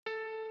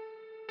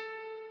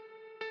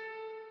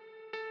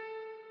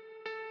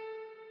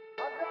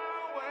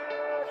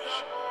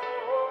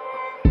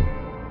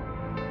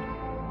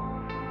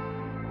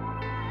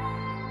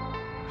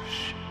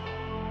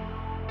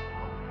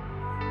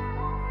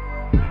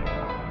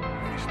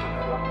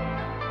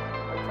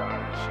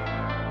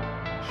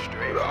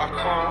I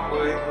can't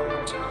wait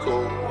to go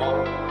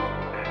home.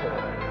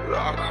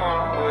 I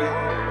can't wait.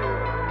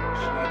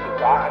 She need to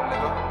die,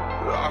 nigga.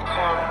 I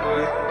can't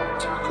wait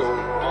to go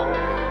home.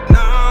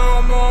 Now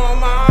I'm on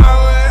my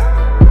way,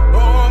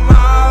 on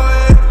my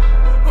way,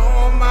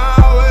 on my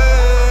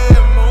way,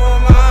 I'm on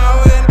my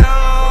way.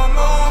 Now I'm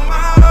on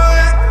my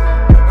way,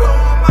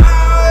 on my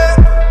way,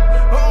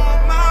 on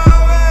my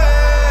way,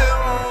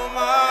 on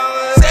my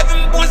way.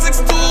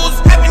 7.62s,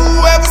 have you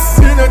ever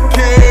seen a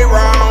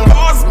K-round?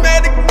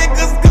 Cosmetic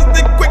niggas, cause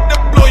they quick to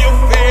blow your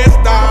face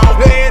down.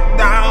 Lay it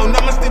down,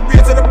 I'ma stick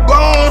beer to the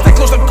bone. Stay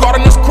close to caught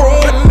in this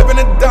chrome, living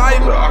and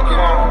dying. I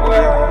can't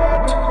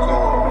wait to go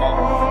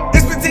home.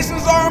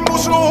 Expectations are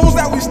emotional holes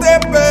that we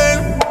step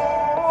in.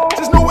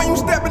 Just know when you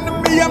step into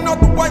me, I'm not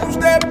the one you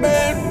step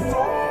in.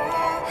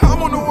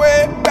 I'm on the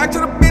way, back to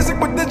the basic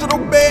with digital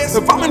bass.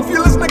 If I'm in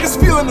feelings, niggas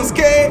feeling this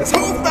case. This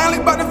whole family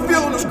about to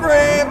feel in this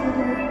grave.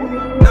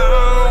 Nah.